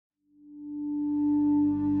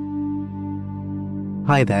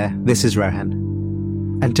Hi there, this is Rohan.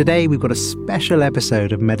 And today we've got a special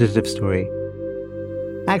episode of Meditative Story.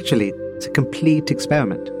 Actually, it's a complete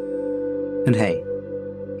experiment. And hey,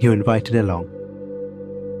 you're invited along.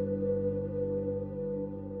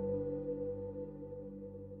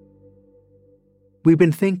 We've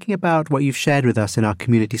been thinking about what you've shared with us in our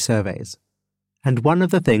community surveys. And one of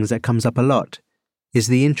the things that comes up a lot is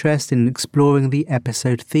the interest in exploring the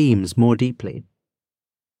episode themes more deeply.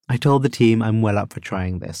 I told the team I'm well up for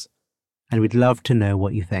trying this, and we'd love to know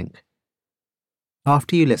what you think.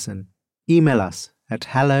 After you listen, email us at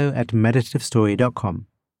hello@meditativestory.com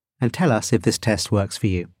and tell us if this test works for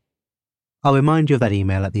you. I'll remind you of that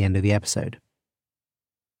email at the end of the episode.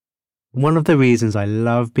 One of the reasons I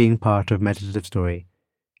love being part of Meditative Story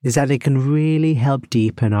is that it can really help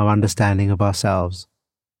deepen our understanding of ourselves.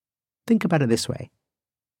 Think about it this way.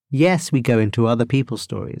 Yes, we go into other people's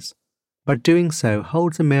stories, but doing so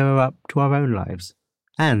holds a mirror up to our own lives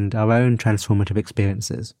and our own transformative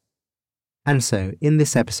experiences. And so, in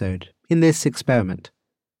this episode, in this experiment,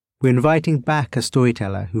 we're inviting back a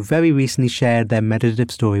storyteller who very recently shared their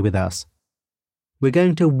meditative story with us. We're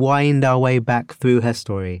going to wind our way back through her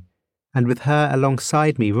story, and with her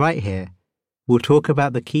alongside me right here, we'll talk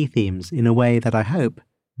about the key themes in a way that I hope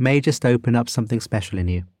may just open up something special in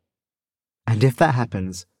you. And if that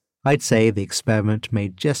happens, I'd say the experiment may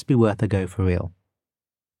just be worth a go for real.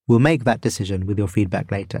 We'll make that decision with your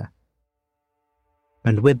feedback later.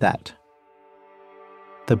 And with that,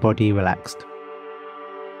 the body relaxed.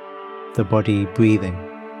 The body breathing.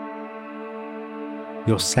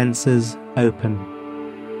 Your senses open.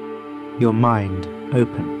 Your mind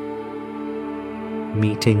open.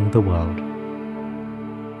 Meeting the world.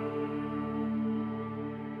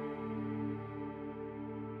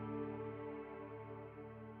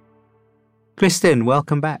 Kristin,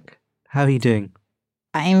 welcome back. How are you doing?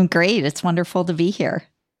 I'm great. It's wonderful to be here.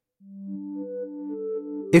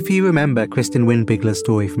 If you remember Kristin Windbigler's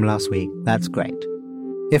story from last week, that's great.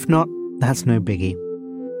 If not, that's no biggie.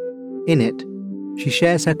 In it, she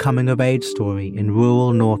shares her coming-of-age story in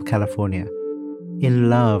rural North California,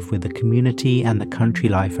 in love with the community and the country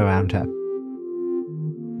life around her.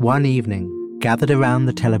 One evening, gathered around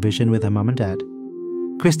the television with her mum and dad,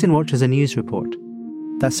 Kristin watches a news report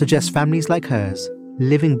that suggests families like hers,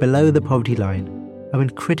 living below the poverty line, are in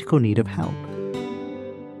critical need of help.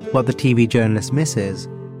 What the TV journalist misses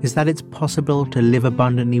is that it's possible to live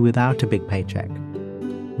abundantly without a big paycheck,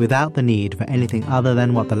 without the need for anything other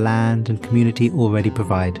than what the land and community already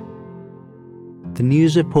provide. The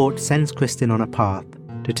news report sends Kristin on a path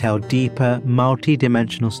to tell deeper,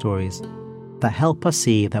 multi-dimensional stories that help us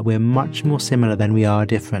see that we're much more similar than we are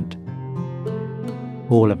different.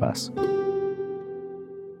 All of us.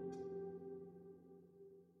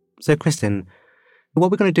 So, Kristin,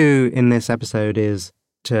 what we're going to do in this episode is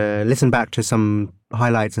to listen back to some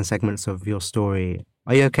highlights and segments of your story.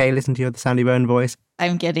 Are you okay listening to the sound of your own voice?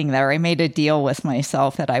 I'm getting there. I made a deal with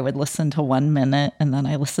myself that I would listen to 1 minute, and then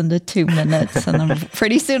I listened to 2 minutes, and then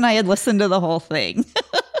pretty soon I had listened to the whole thing.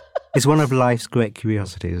 It's one of life's great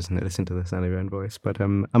curiosities, isn't it? Listen to the sound of your own voice. But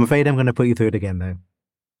I'm afraid I'm going to put you through it again, though.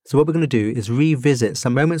 So what we're going to do is revisit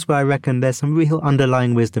some moments where I reckon there's some real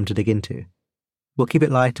underlying wisdom to dig into. We'll keep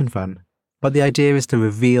it light and fun, but the idea is to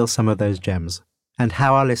reveal some of those gems and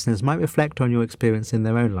how our listeners might reflect on your experience in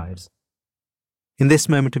their own lives. In this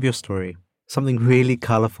moment of your story, something really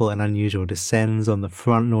colourful and unusual descends on the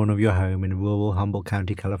front lawn of your home in rural Humboldt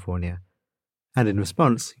County, California. And in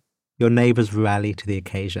response, your neighbours rally to the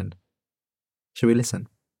occasion. Shall we listen?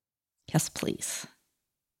 Yes, please.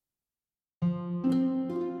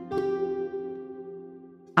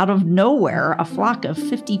 Out of nowhere, a flock of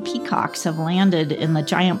 50 peacocks have landed in the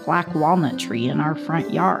giant black walnut tree in our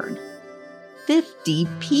front yard. 50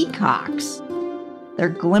 peacocks! They're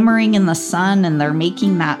glimmering in the sun and they're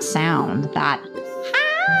making that sound, that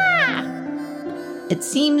ha! It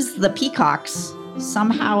seems the peacocks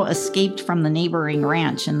somehow escaped from the neighboring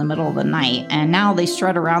ranch in the middle of the night, and now they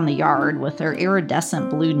strut around the yard with their iridescent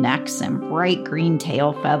blue necks and bright green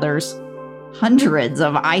tail feathers. Hundreds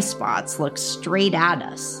of eye spots look straight at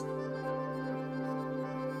us.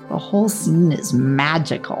 The whole scene is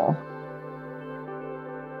magical.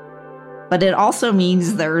 But it also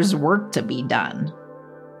means there's work to be done.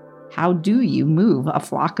 How do you move a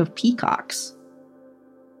flock of peacocks?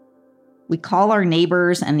 We call our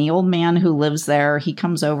neighbors, and the old man who lives there, he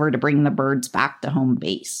comes over to bring the birds back to home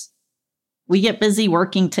base. We get busy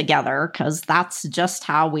working together because that's just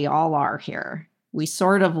how we all are here. We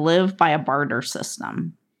sort of live by a barter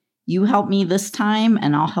system. You help me this time,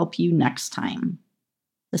 and I'll help you next time.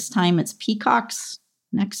 This time it's peacocks.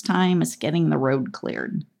 Next time it's getting the road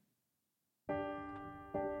cleared.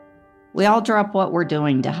 We all drop what we're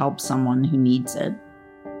doing to help someone who needs it.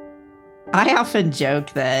 I often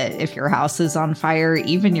joke that if your house is on fire,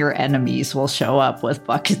 even your enemies will show up with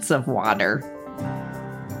buckets of water.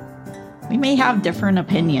 We may have different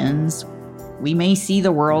opinions. We may see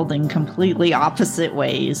the world in completely opposite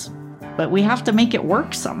ways, but we have to make it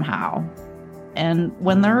work somehow. And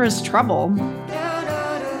when there is trouble,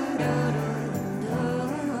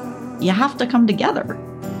 you have to come together.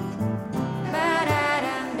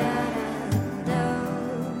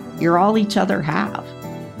 You're all each other have.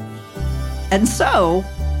 And so,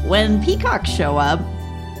 when peacocks show up,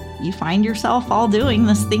 you find yourself all doing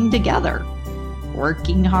this thing together.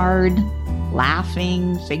 Working hard,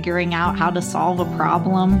 laughing, figuring out how to solve a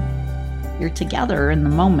problem. You're together in the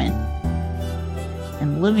moment.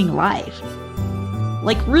 And living life.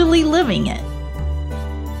 Like really living it.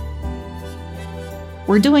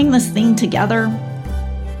 We're doing this thing together.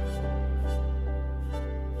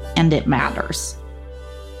 And it matters.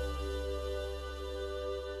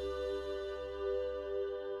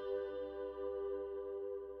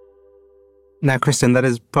 Now, Kristin, that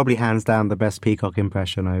is probably hands down the best peacock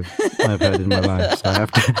impression I've heard in my life. So I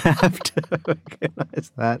have to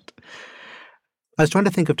recognize that. I was trying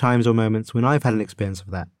to think of times or moments when I've had an experience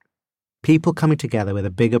of that. People coming together with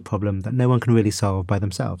a bigger problem that no one can really solve by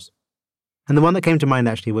themselves. And the one that came to mind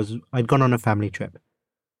actually was I'd gone on a family trip.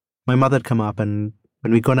 My mother had come up and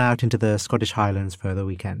we'd gone out into the Scottish Highlands for the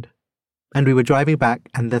weekend. And we were driving back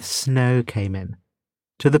and the snow came in.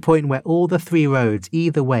 To the point where all the 3 roads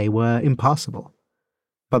either way were impassable.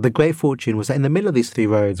 But the great fortune was that in the middle of these 3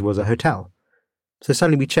 roads was a hotel. So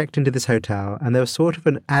suddenly we checked into this hotel, and there was sort of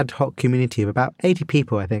an ad hoc community of about 80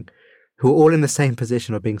 people, I think, who were all in the same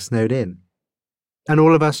position of being snowed in. And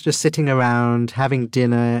all of us just sitting around, having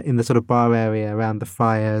dinner in the sort of bar area around the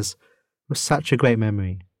fires was such a great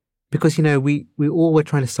memory. Because, we all were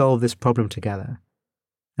trying to solve this problem together.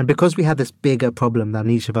 And because we had this bigger problem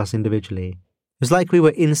than each of us individually, it was like we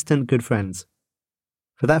were instant good friends.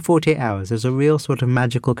 For that 48 hours, there's a real sort of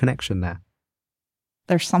magical connection there.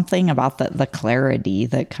 There's something about the clarity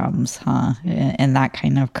that comes, in that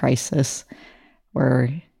kind of crisis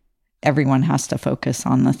where everyone has to focus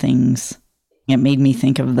on the things. It made me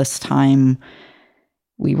think of this time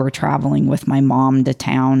we were traveling with my mom to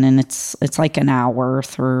town, and it's like an hour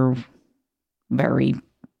through very,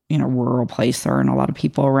 rural place. There aren't a lot of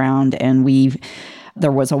people around, and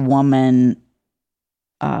there was a woman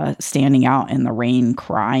standing out in the rain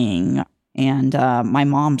crying. And my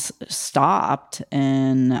mom stopped,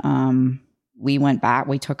 and we went back.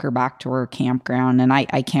 We took her back to her campground, and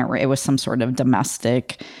I can't. It was some sort of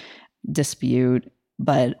domestic dispute,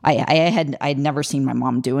 but I'd never seen my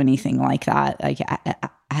mom do anything like that. Like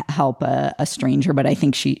help a stranger, but I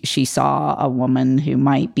think she saw a woman who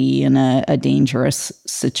might be in a dangerous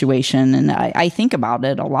situation, and I think about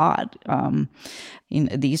it a lot.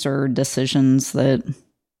 These are decisions that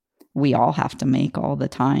we all have to make all the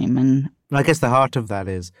time. And I guess the heart of that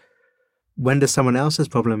is, when does someone else's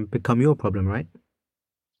problem become your problem, right?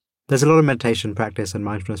 There's a lot of meditation practice and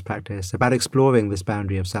mindfulness practice about exploring this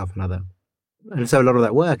boundary of self and other. And so a lot of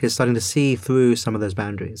that work is starting to see through some of those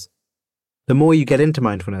boundaries. The more you get into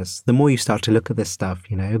mindfulness, the more you start to look at this stuff,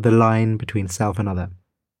 the line between self and other.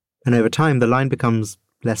 And over time, the line becomes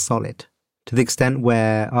less solid, to the extent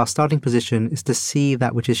where our starting position is to see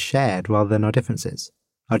that which is shared rather than our differences,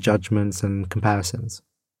 our judgments and comparisons.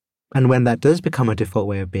 And when that does become a default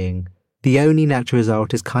way of being, the only natural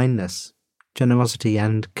result is kindness, generosity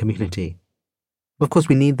and community. Of course,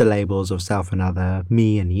 we need the labels of self and other,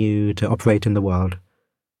 me and you, to operate in the world,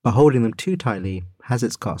 but holding them too tightly has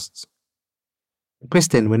its costs.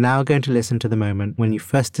 Kristin, we're now going to listen to the moment when you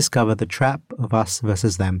first discover the trap of us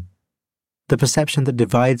versus them, the perception that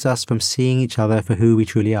divides us from seeing each other for who we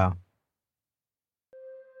truly are.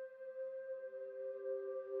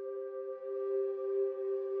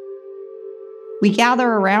 We gather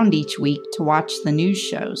around each week to watch the news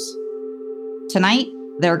shows. Tonight,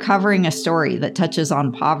 they're covering a story that touches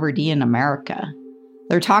on poverty in America.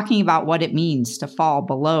 They're talking about what it means to fall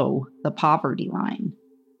below the poverty line.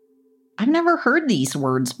 I've never heard these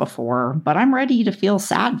words before, but I'm ready to feel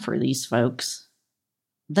sad for these folks.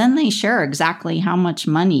 Then they share exactly how much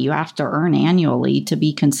money you have to earn annually to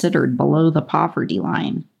be considered below the poverty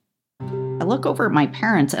line. I look over at my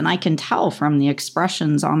parents and I can tell from the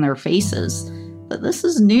expressions on their faces that this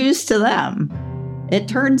is news to them. It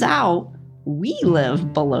turns out we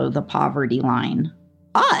live below the poverty line.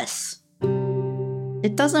 Us.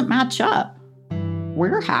 It doesn't match up.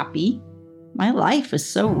 We're happy. My life is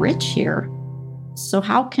so rich here. So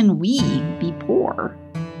how can we be poor?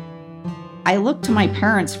 I look to my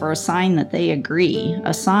parents for a sign that they agree,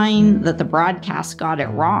 a sign that the broadcast got it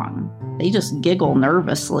wrong. They just giggle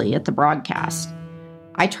nervously at the broadcast.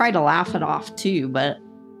 I try to laugh it off too, but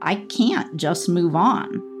I can't just move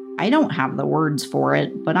on. I don't have the words for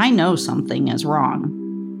it, but I know something is wrong.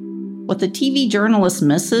 What the TV journalist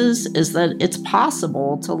misses is that it's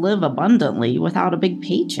possible to live abundantly without a big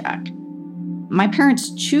paycheck. My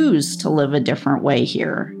parents choose to live a different way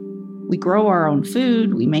here. We grow our own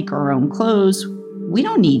food, we make our own clothes. We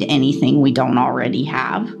don't need anything we don't already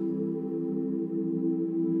have.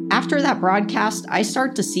 After that broadcast, I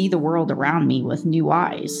start to see the world around me with new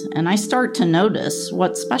eyes, and I start to notice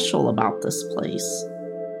what's special about this place,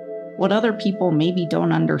 what other people maybe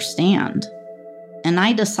don't understand. And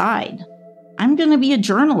I decide, I'm going to be a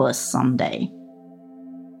journalist someday.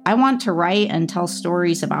 I want to write and tell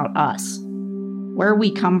stories about us, where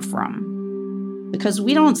we come from. Because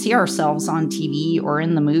we don't see ourselves on TV or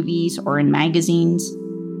in the movies or in magazines.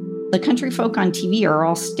 The country folk on TV are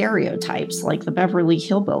all stereotypes like the Beverly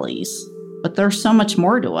Hillbillies. But there's so much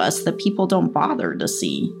more to us that people don't bother to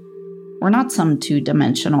see. We're not some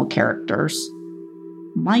two-dimensional characters.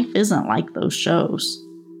 Life isn't like those shows.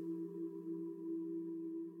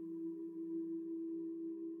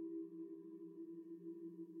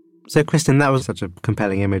 So, Kristin, that was such a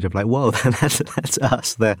compelling image of like, whoa, that's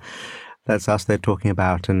us. That's us they're talking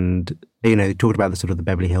about. And, you know, you talked about the sort of the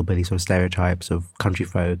Beverly Hillbilly sort of stereotypes of country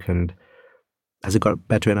folk. And has it got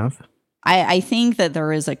better enough? I think that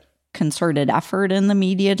there is a concerted effort in the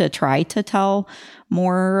media to try to tell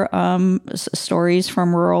more stories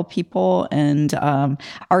from rural people. And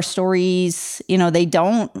our stories, you know, they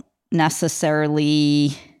don't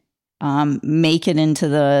necessarily make it into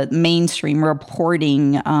the mainstream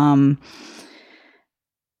reporting,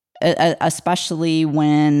 especially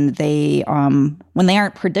when they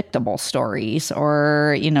aren't predictable stories,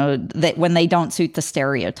 or you know, when they don't suit the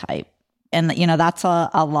stereotype. And you know, that's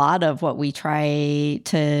a lot of what we try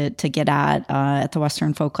to get at the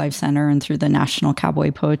Western Folklife Center and through the National Cowboy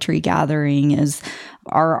Poetry Gathering is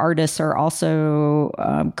our artists are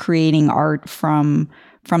also creating art from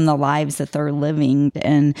the lives that they're living.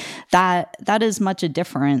 And that is much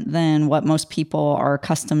different than what most people are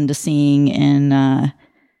accustomed to seeing in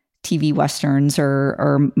TV Westerns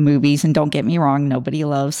or movies. And don't get me wrong, nobody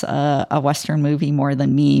loves a Western movie more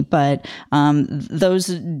than me, but those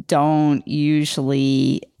don't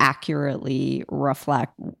usually accurately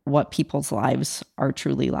reflect what people's lives are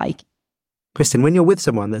truly like. Kristin, when you're with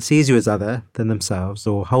someone that sees you as other than themselves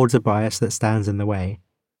or holds a bias that stands in the way,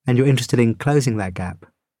 and you're interested in closing that gap,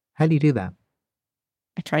 how do you do that?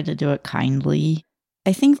 I try to do it kindly.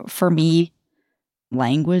 I think for me,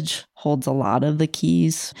 language holds a lot of the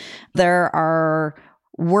keys. There are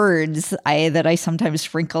words that I sometimes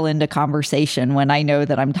sprinkle into conversation when I know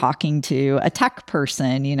that I'm talking to a tech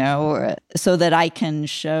person, you know, so that I can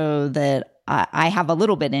show that I have a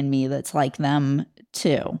little bit in me that's like them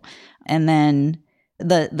too. And then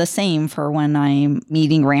the same for when I'm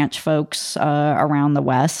meeting ranch folks around the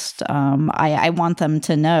West. I want them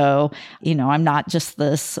to know, you know, I'm not just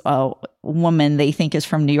this woman they think is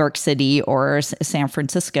from New York City or San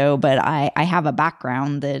Francisco, but I have a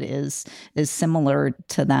background that is similar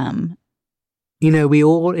to them. You know, we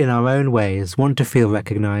all, in our own ways, want to feel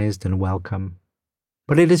recognized and welcome.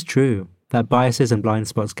 But it is true that biases and blind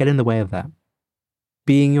spots get in the way of that.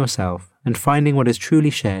 Being yourself and finding what is truly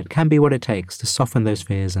shared can be what it takes to soften those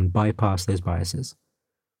fears and bypass those biases.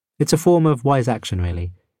 It's a form of wise action,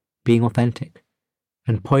 really, being authentic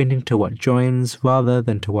and pointing to what joins rather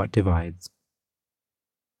than to what divides.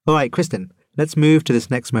 All right, Kristin, let's move to this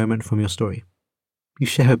next moment from your story. You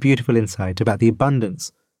share a beautiful insight about the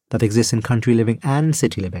abundance that exists in country living and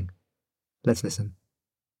city living. Let's listen.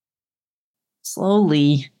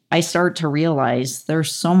 Slowly, I start to realize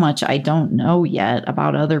there's so much I don't know yet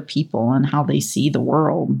about other people and how they see the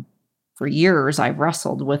world. For years, I've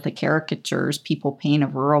wrestled with the caricatures people paint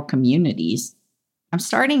of rural communities. I'm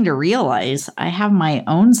starting to realize I have my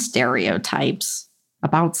own stereotypes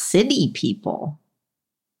about city people.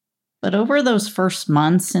 But over those first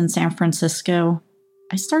months in San Francisco,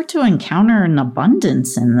 I start to encounter an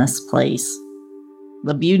abundance in this place.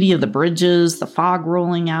 The beauty of the bridges, the fog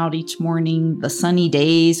rolling out each morning, the sunny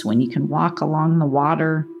days when you can walk along the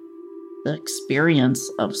water, the experience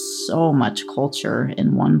of so much culture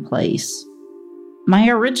in one place. My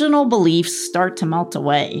original beliefs start to melt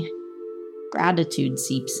away. Gratitude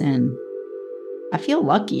seeps in. I feel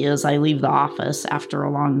lucky as I leave the office after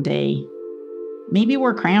a long day. Maybe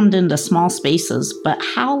we're crammed into small spaces, but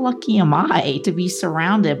how lucky am I to be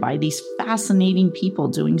surrounded by these fascinating people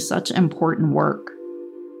doing such important work?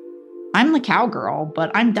 I'm I'm the cowgirl, but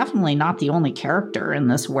I'm definitely not the only character in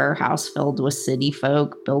this warehouse filled with city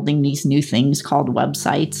folk building these new things called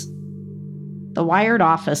websites. The Wired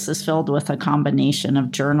office is filled with a combination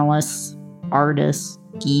of journalists, artists,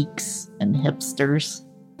 geeks, and hipsters.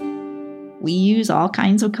 We use all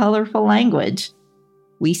kinds of colorful language.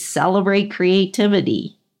 We celebrate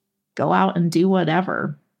creativity. Go out and do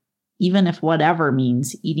whatever, even if whatever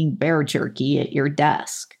means eating bear jerky at your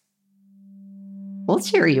desk. We'll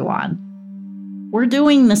cheer you on. We're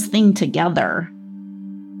doing this thing together,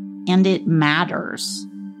 and it matters.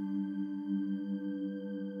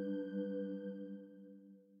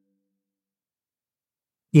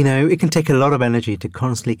 You know, it can take a lot of energy to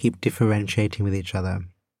constantly keep differentiating with each other.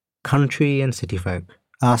 Country and city folk,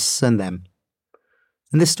 us and them.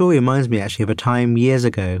 And this story reminds me actually of a time years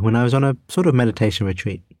ago when I was on a sort of meditation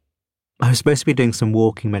retreat. I was supposed to be doing some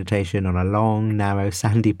walking meditation on a long, narrow,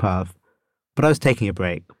 sandy path, but I was taking a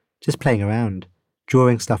break, just playing around,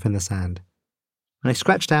 drawing stuff in the sand. And I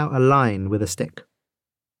scratched out a line with a stick.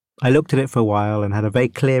 I looked at it for a while and had a very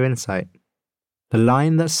clear insight. The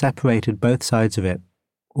line that separated both sides of it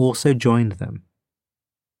also joined them.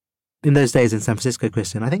 In those days in San Francisco,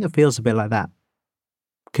 Kristin, I think it feels a bit like that.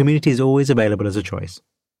 Community is always available as a choice.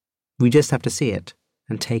 We just have to see it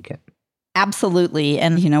and take it. Absolutely.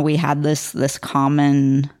 And, we had this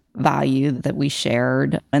common value that we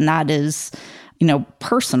shared, and that is,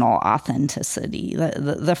 personal authenticity,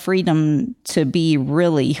 the freedom to be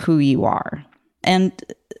really who you are. And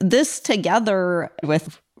this together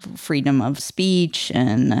with freedom of speech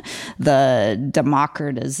and the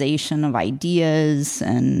democratization of ideas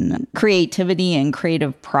and creativity and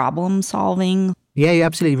creative problem solving. Yeah, you're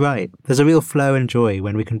absolutely right. There's a real flow and joy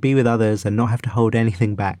when we can be with others and not have to hold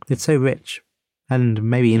anything back. It's so rich and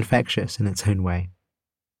maybe infectious in its own way.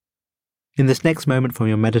 In this next moment from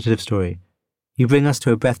your meditative story, you bring us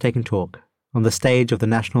to a breathtaking talk on the stage of the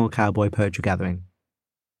National Cowboy Poetry Gathering.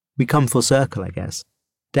 We come full circle, I guess,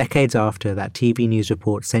 decades after that TV news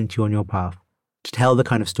report sent you on your path to tell the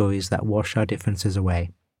kind of stories that wash our differences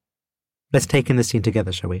away. Let's take in the scene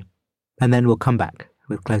together, shall we? And then we'll come back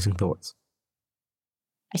with closing thoughts.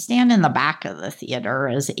 I stand in the back of the theater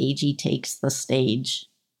as A.G. takes the stage.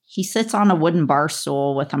 He sits on a wooden bar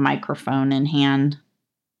stool with a microphone in hand.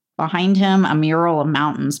 Behind him, a mural of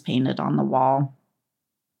mountains painted on the wall.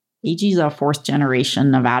 A.G.'s a fourth-generation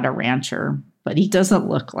Nevada rancher, but he doesn't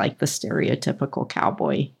look like the stereotypical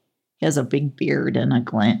cowboy. He has a big beard and a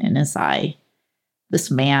glint in his eye. This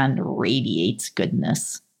man radiates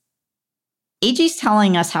goodness. A.G.'s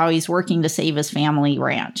telling us how he's working to save his family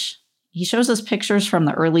ranch. He shows us pictures from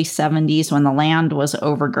the early 70s when the land was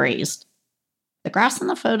overgrazed. The grass in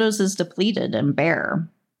the photos is depleted and bare.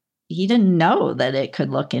 He didn't know that it could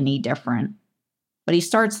look any different, but he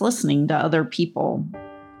starts listening to other people,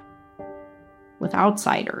 with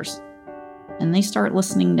outsiders, and they start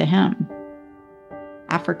listening to him.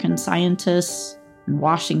 African scientists and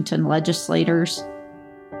Washington legislators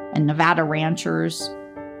and Nevada ranchers.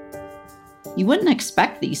 You wouldn't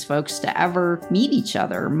expect these folks to ever meet each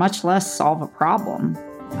other, much less solve a problem.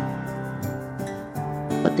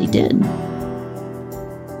 But they did.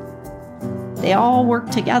 They all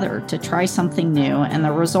worked together to try something new, and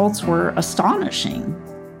the results were astonishing.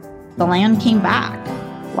 The land came back,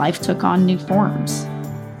 life took on new forms,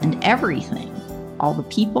 and everything, all the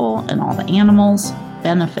people and all the animals,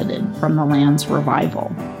 benefited from the land's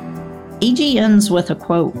revival. A.G. ends with a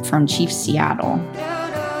quote from Chief Seattle.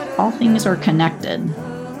 All things are connected,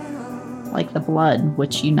 like the blood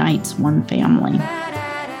which unites one family.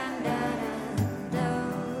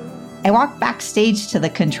 I walk backstage to the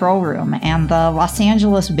control room, and the Los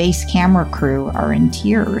Angeles-based camera crew are in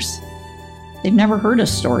tears. They've never heard a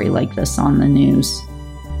story like this on the news.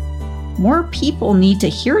 More people need to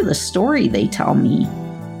hear the story, they tell me.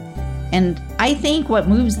 And I think what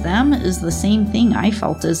moves them is the same thing I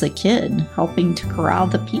felt as a kid, helping to corral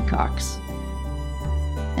the peacocks.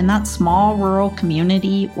 In that small rural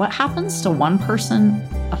community, what happens to one person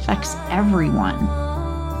affects everyone.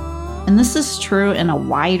 And this is true in a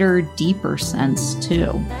wider, deeper sense,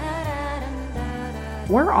 too.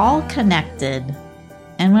 We're all connected,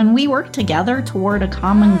 and when we work together toward a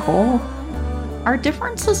common goal, our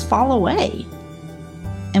differences fall away.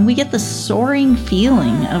 And we get the soaring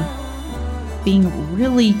feeling of being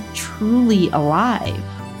really, truly alive.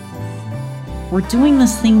 We're doing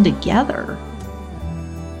this thing together,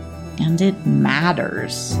 and it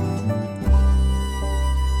matters.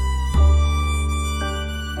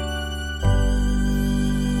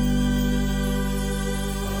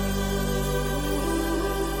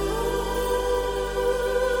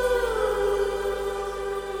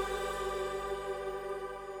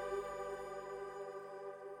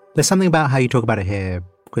 There's something about how you talk about it here,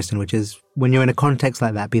 Kristin, which is when you're in a context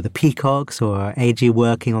like that, be the peacocks or AG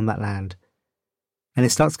working on that land, and it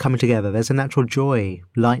starts coming together, there's a natural joy,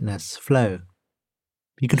 lightness, flow.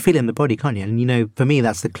 You can feel it in the body, can't you? And for me,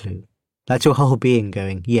 that's the clue. That's your whole being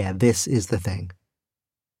going, yeah, this is the thing.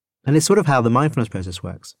 And it's sort of how the mindfulness process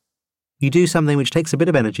works. You do something which takes a bit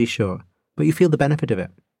of energy, sure, but you feel the benefit of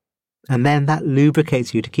it. And then that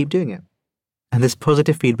lubricates you to keep doing it. And this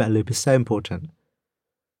positive feedback loop is so important.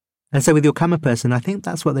 And so with your Karma person, I think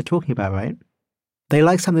that's what they're talking about, right? They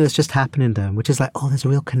like something that's just happened in them, which is like, oh, there's a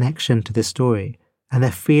real connection to this story. And they're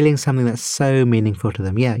feeling something that's so meaningful to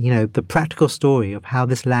them. Yeah, the practical story of how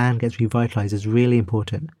this land gets revitalized is really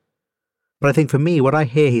important. But I think for me, what I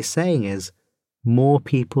hear he's saying is, more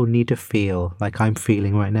people need to feel like I'm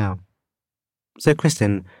feeling right now. So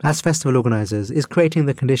Kristin, as festival organizers, is creating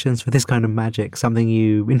the conditions for this kind of magic something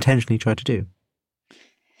you intentionally try to do?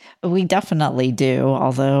 We definitely do,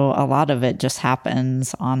 although a lot of it just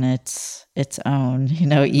happens on its own.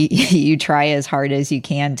 You try as hard as you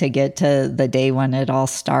can to get to the day when it all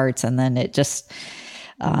starts, and then it just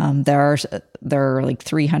there are like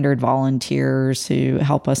 300 volunteers who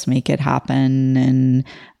help us make it happen, and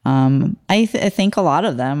I think a lot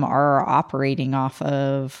of them are operating off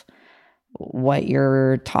of what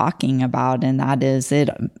you're talking about, and that is it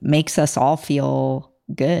makes us all feel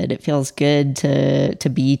good. It feels good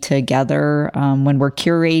to be together. When we're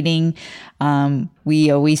curating,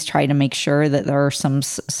 we always try to make sure that there are some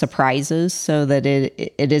surprises so that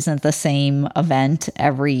it isn't the same event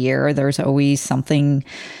every year. There's always something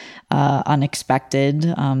unexpected.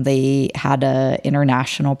 They had an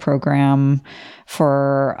international program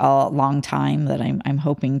for a long time that I'm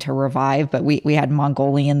hoping to revive, but we had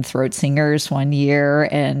Mongolian throat singers one year,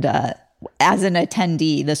 and as an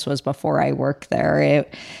attendee, this was before I worked there.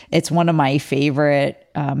 It's one of my favorite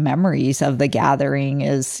memories of the gathering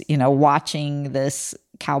is, watching this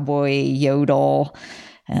cowboy yodel.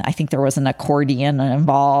 And I think there was an accordion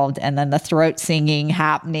involved, and then the throat singing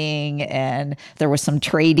happening, and there was some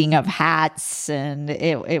trading of hats, and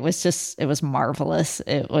it was marvelous.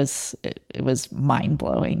 It was mind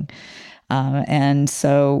blowing. And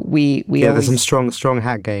so we there's some strong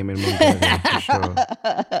hat game in Mongolia for sure.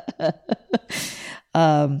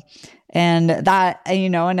 And that,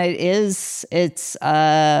 and it's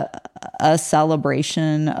a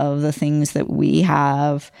celebration of the things that we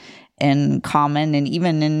have in common, and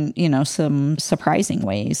even in, some surprising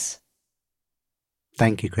ways.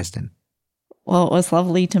 Thank you, Kristin. Well, it was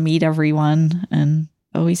lovely to meet everyone, and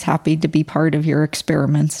always happy to be part of your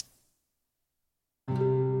experiments.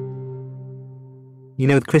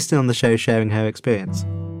 With Kristin on the show sharing her experience,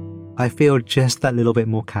 I feel just that little bit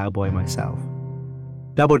more cowboy myself.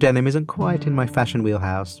 Double denim isn't quite in my fashion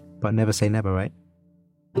wheelhouse, but never say never, right?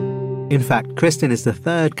 In fact, Kristin is the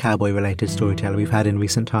third cowboy-related storyteller we've had in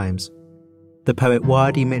recent times. The poet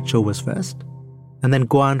Wadi Mitchell was first, and then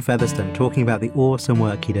Guan Featherston talking about the awesome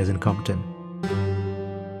work he does in Compton.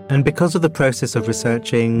 And because of the process of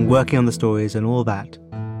researching, working on the stories and all that,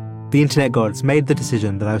 the internet gods made the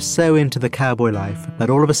decision that I was so into the cowboy life that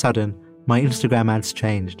all of a sudden my Instagram ads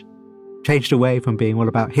changed away from being all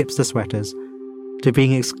about hipster sweaters to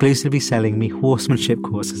being exclusively selling me horsemanship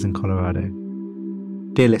courses in Colorado.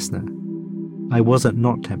 Dear listener, I wasn't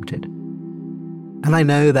not tempted. And I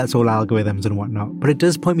know that's all algorithms and whatnot, but it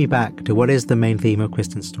does point me back to what is the main theme of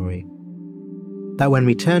Kristin's story. That when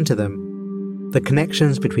we turn to them, the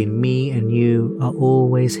connections between me and you are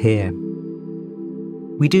always here.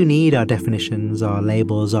 We do need our definitions, our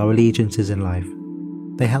labels, our allegiances in life.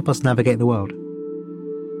 They help us navigate the world.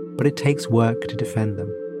 But it takes work to defend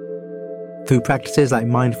them. Through practices like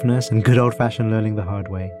mindfulness and good old-fashioned learning the hard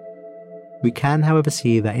way, we can, however,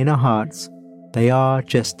 see that in our hearts, they are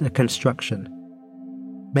just a construction.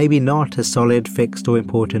 Maybe not as solid, fixed, or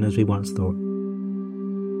important as we once thought.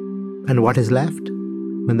 And what is left,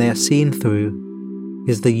 when they are seen through,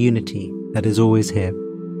 is the unity that is always here.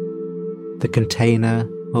 The container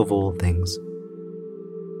of all things.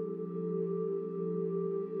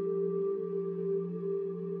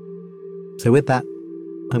 So with that,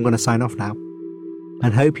 I'm going to sign off now,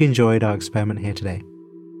 and hope you enjoyed our experiment here today.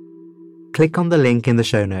 Click on the link in the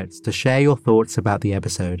show notes to share your thoughts about the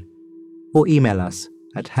episode, or email us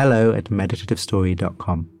at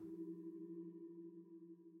hello@meditativestory.com.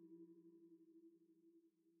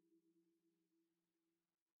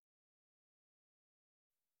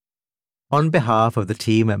 On behalf of the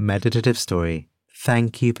team at Meditative Story,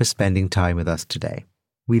 thank you for spending time with us today.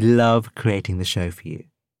 We love creating the show for you.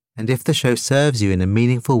 And if the show serves you in a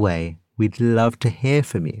meaningful way, we'd love to hear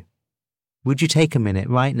from you. Would you take a minute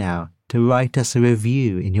right now to write us a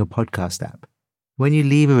review in your podcast app? When you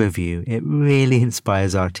leave a review, it really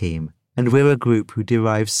inspires our team, and we're a group who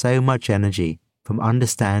derive so much energy from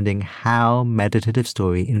understanding how Meditative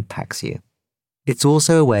Story impacts you. It's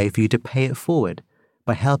also a way for you to pay it forward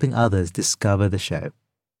by helping others discover the show.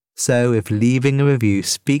 So if leaving a review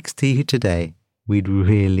speaks to you today, we'd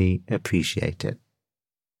really appreciate it.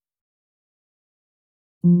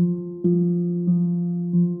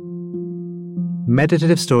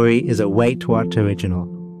 Meditative Story is a Wait What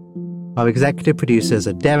original. Our executive producers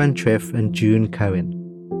are Darren Triff and June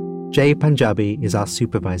Cohen. Jay Punjabi is our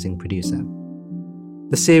supervising producer.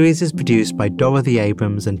 The series is produced by Dorothy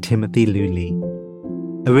Abrams and Timothy Luley.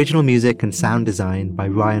 Original music and sound design by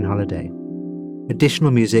Ryan Holiday.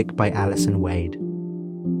 Additional music by Alison Wade.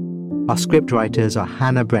 Our script writers are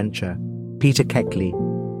Hannah Brencher, Peter Keckley,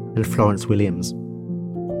 and Florence Williams.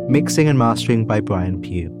 Mixing and mastering by Brian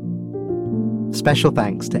Pugh. Special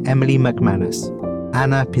thanks to Emily McManus,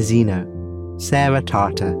 Anna Pizzino, Sarah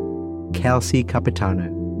Tartar, Kelsey Capitano,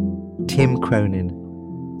 Tim Cronin,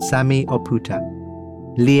 Sami Oputa,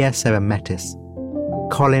 Leah Serametis,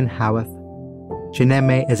 Colin Howarth,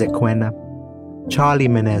 Chineme Ezequena, Charlie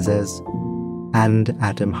Menezes, and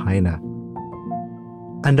Adam Heiner.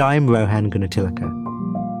 And I'm Rohan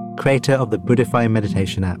Gunatilaka, creator of the Buddhify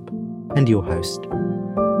meditation app and your host.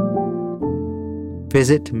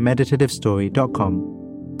 Visit meditativestory.com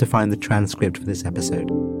to find the transcript for this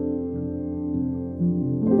episode.